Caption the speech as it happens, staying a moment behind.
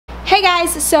Hey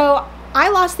guys, so I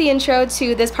lost the intro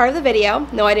to this part of the video.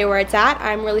 No idea where it's at.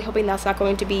 I'm really hoping that's not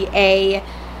going to be a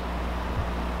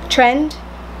trend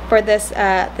for this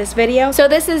this video. So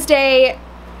this is day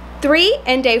 3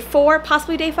 and day 4,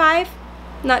 possibly day 5.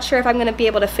 Not sure if I'm gonna be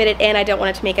able to fit it in. I don't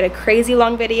want it to make it a crazy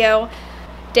long video.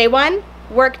 Day 1,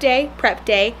 work day, prep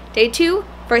day. Day 2,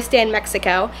 first day in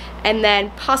Mexico. And then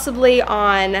possibly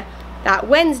on that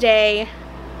Wednesday,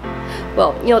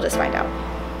 well, you'll just find out.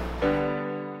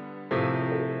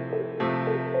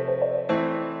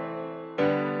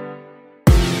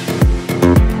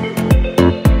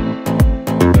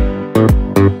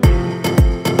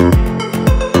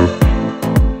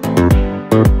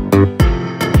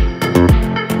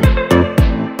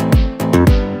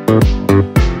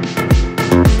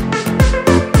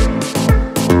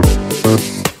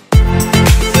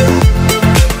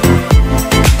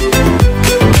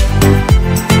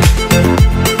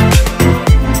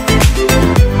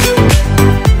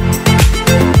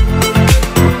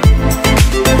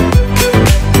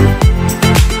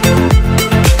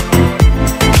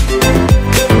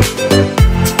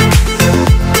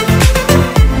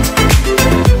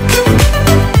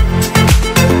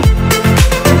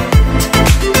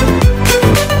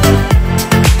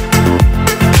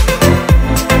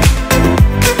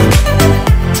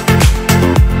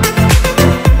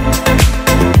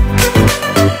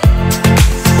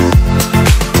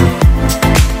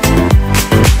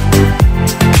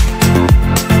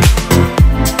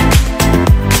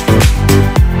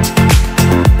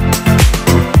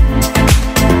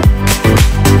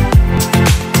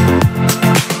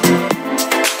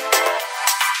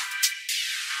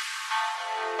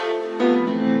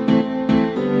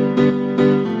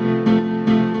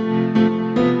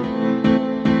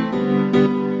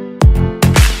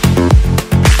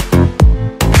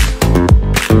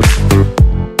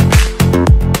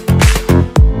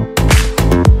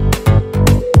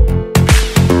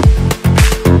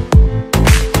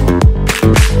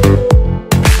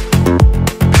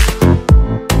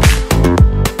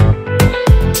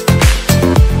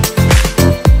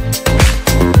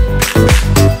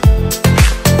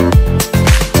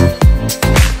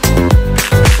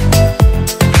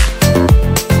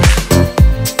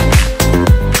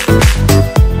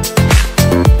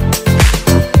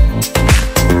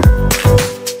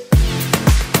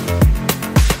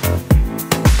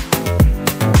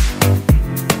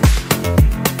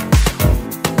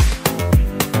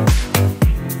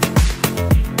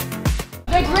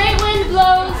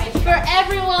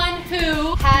 Everyone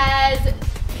who has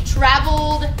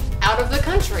traveled out of the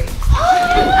country.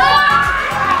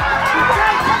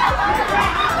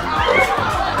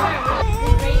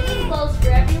 Great clothes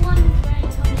for everyone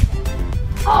who's wearing ponytails.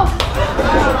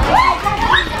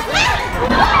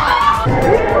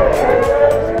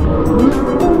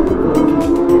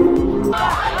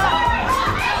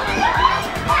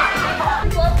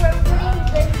 Clothes for everybody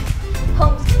who's been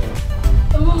homeschooled.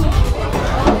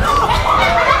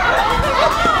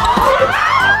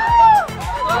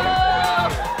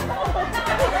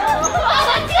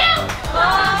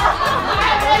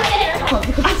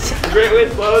 Great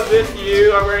with clothes if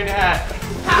you are wearing a hat.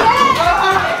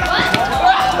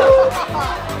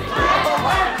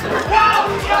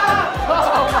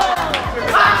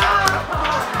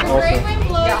 Great wing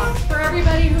blows for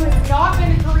everybody who has not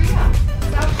been to Korea.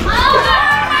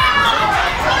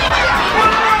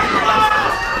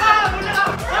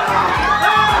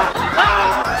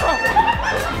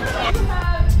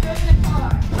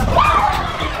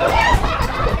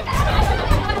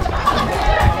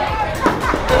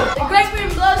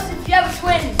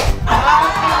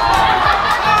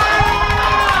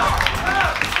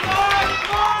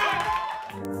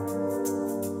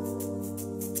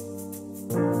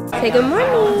 Say good morning.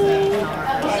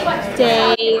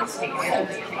 Day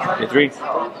 3.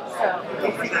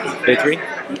 Day 3?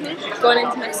 Going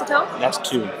into Mexico. That's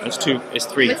 2. That's 2. It's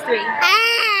 3. It's 3.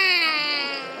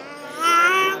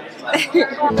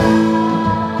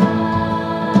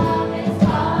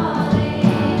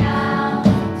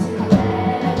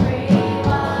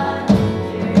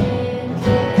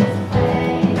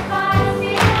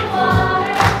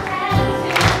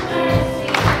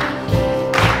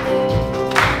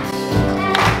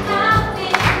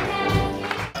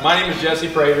 My name is Jesse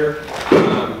Prater.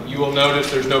 You will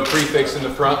notice there's no prefix in the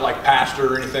front like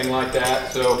pastor or anything like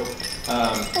that. So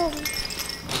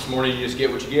this morning you just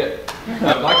get what you get.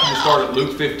 I'd like to just start at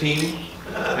Luke 15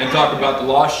 and talk about the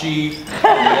lost sheep.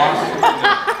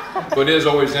 But it is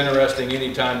always interesting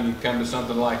anytime you come to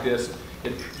something like this.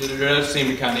 There does seem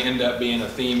to kind of end up being a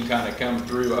theme kind of come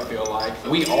through, I feel like.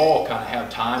 We all kind of have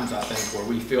times, I think, where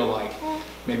we feel like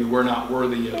maybe we're not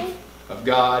worthy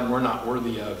God. We're not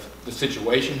worthy of the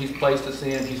situation He's placed us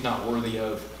in. He's not worthy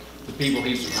of the people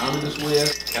He's surrounded us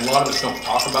with. And a lot of us don't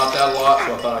talk about that a lot,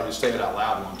 so I thought I'd just say it out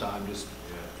loud one time.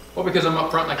 Well, because I'm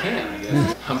up front and I can, I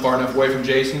guess. I'm far enough away from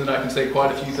Jason that I can say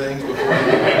quite a few things before I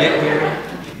get here.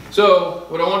 So,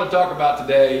 what I want to talk about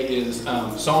today is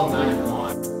Psalm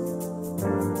 91.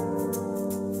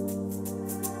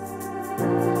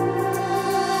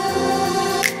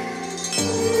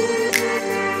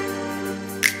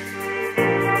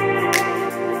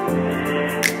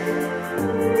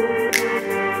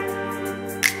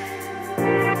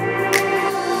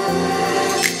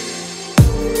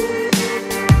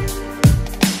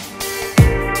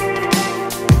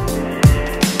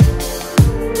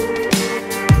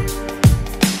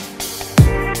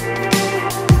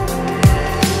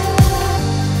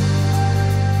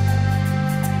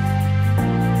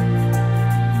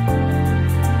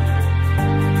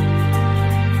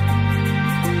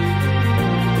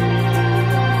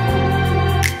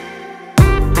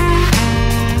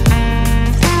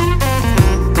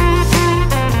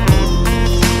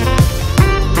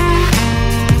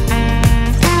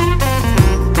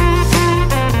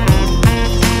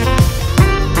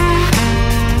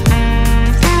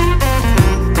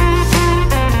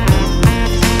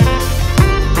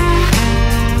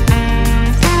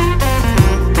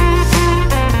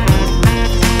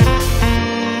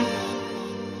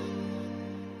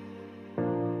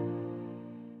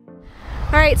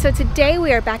 Alright, so today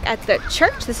we are back at the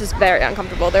church. This is very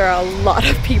uncomfortable. There are a lot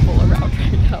of people around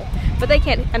right now. But they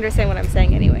can't understand what I'm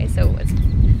saying anyway, so it's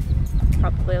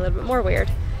probably a little bit more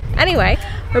weird. Anyway,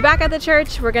 we're back at the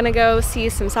church. We're gonna go see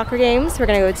some soccer games. We're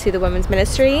gonna go to the women's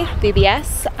ministry,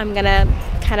 VBS. I'm gonna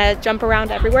kind of jump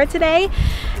around everywhere today.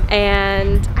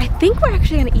 And I think we're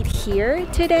actually gonna eat here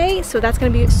today, so that's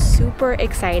gonna be super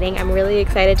exciting. I'm really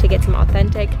excited to get some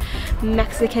authentic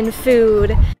Mexican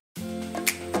food.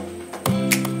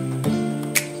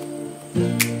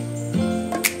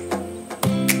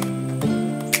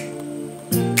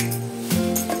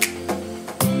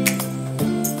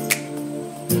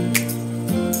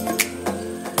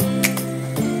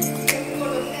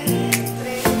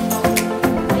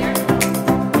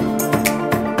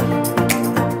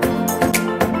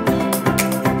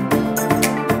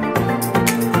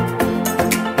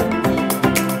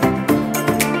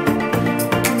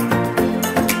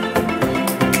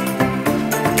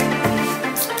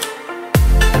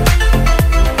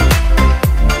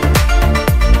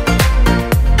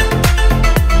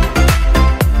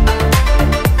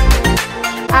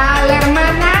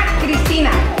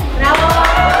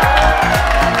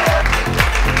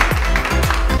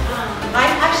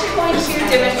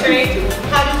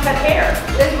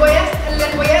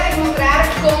 Les voy a demostrar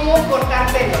cómo cortar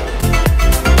pelo.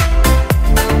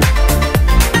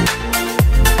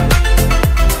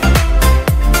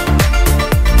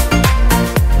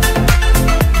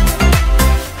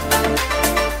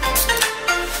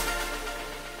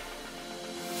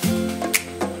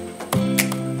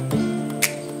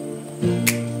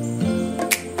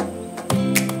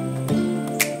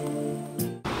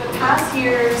 The past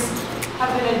years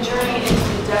have been a journey into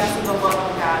the depths of the love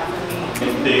of God for me.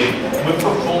 Muy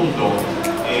profundo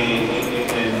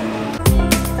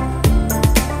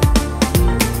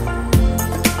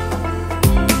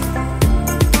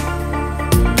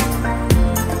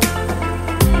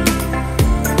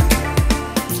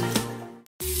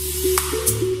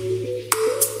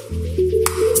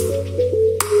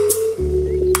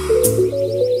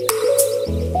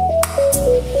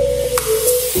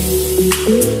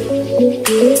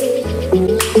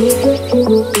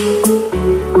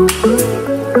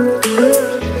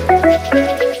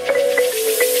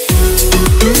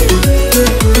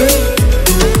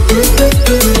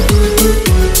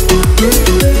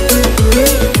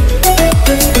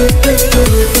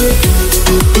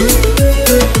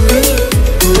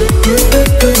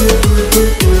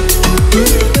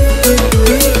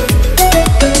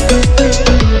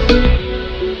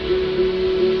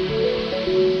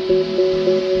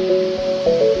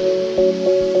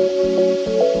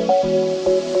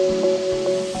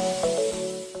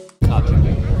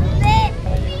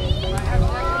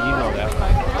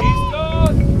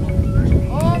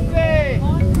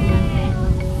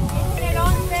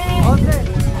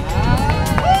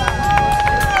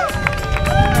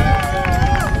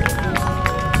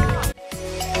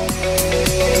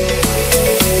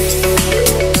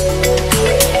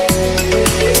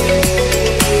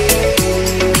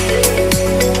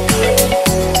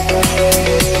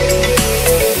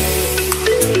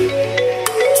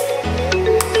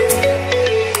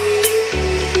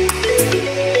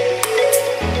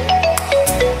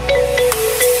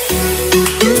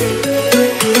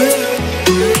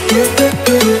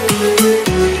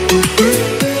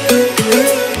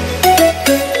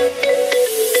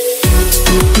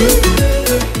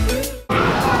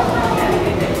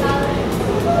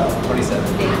 27.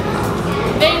 27.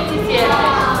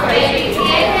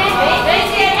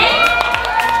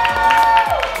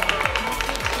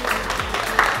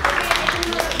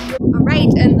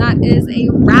 Alright, and that is a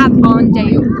wrap on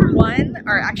day 1,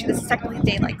 or actually this is technically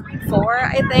day like 4,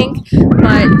 I think,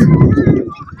 but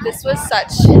this was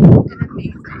such an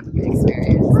amazing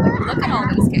experience. Like, look at all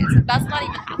those kids. That's not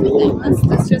even half of them.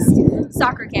 That's just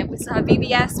soccer camp. We still have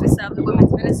VBS, we still have the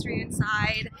women's ministry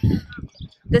inside.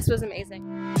 This was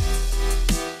amazing.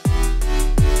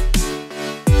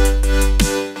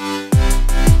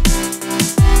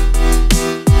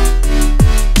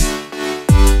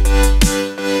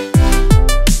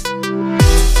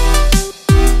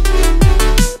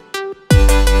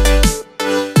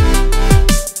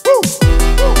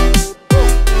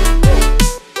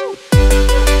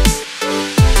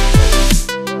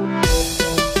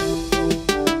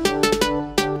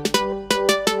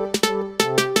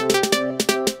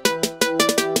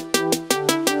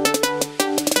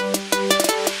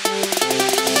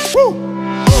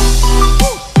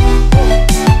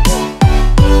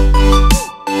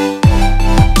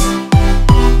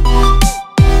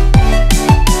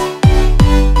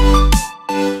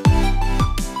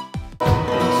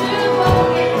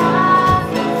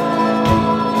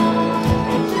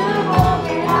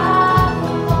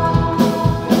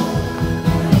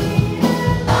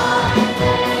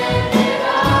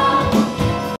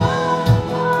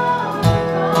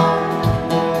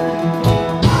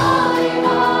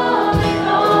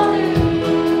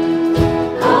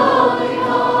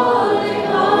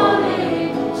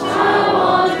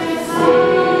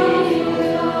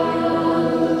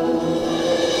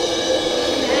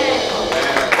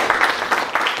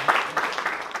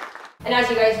 And as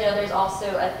you guys know, there's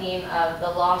also a theme of the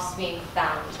lost being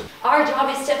found. Our job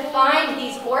is to find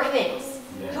these orphans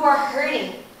who are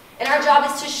hurting. And our job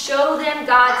is to show them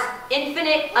God's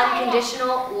infinite,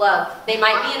 unconditional love. They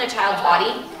might be in a child's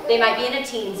body, they might be in a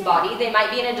teen's body, they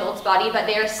might be in an adult's body, but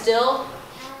they are still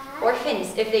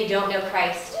orphans if they don't know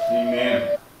Christ.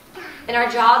 Amen. And our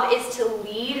job is to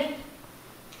lead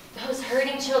those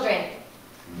hurting children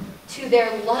to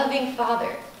their loving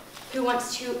Father who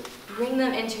wants to bring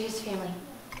them into his family,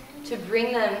 to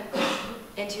bring them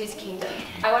into his kingdom.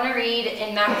 I want to read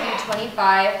in Matthew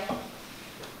 25,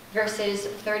 verses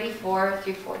 34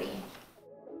 through 40.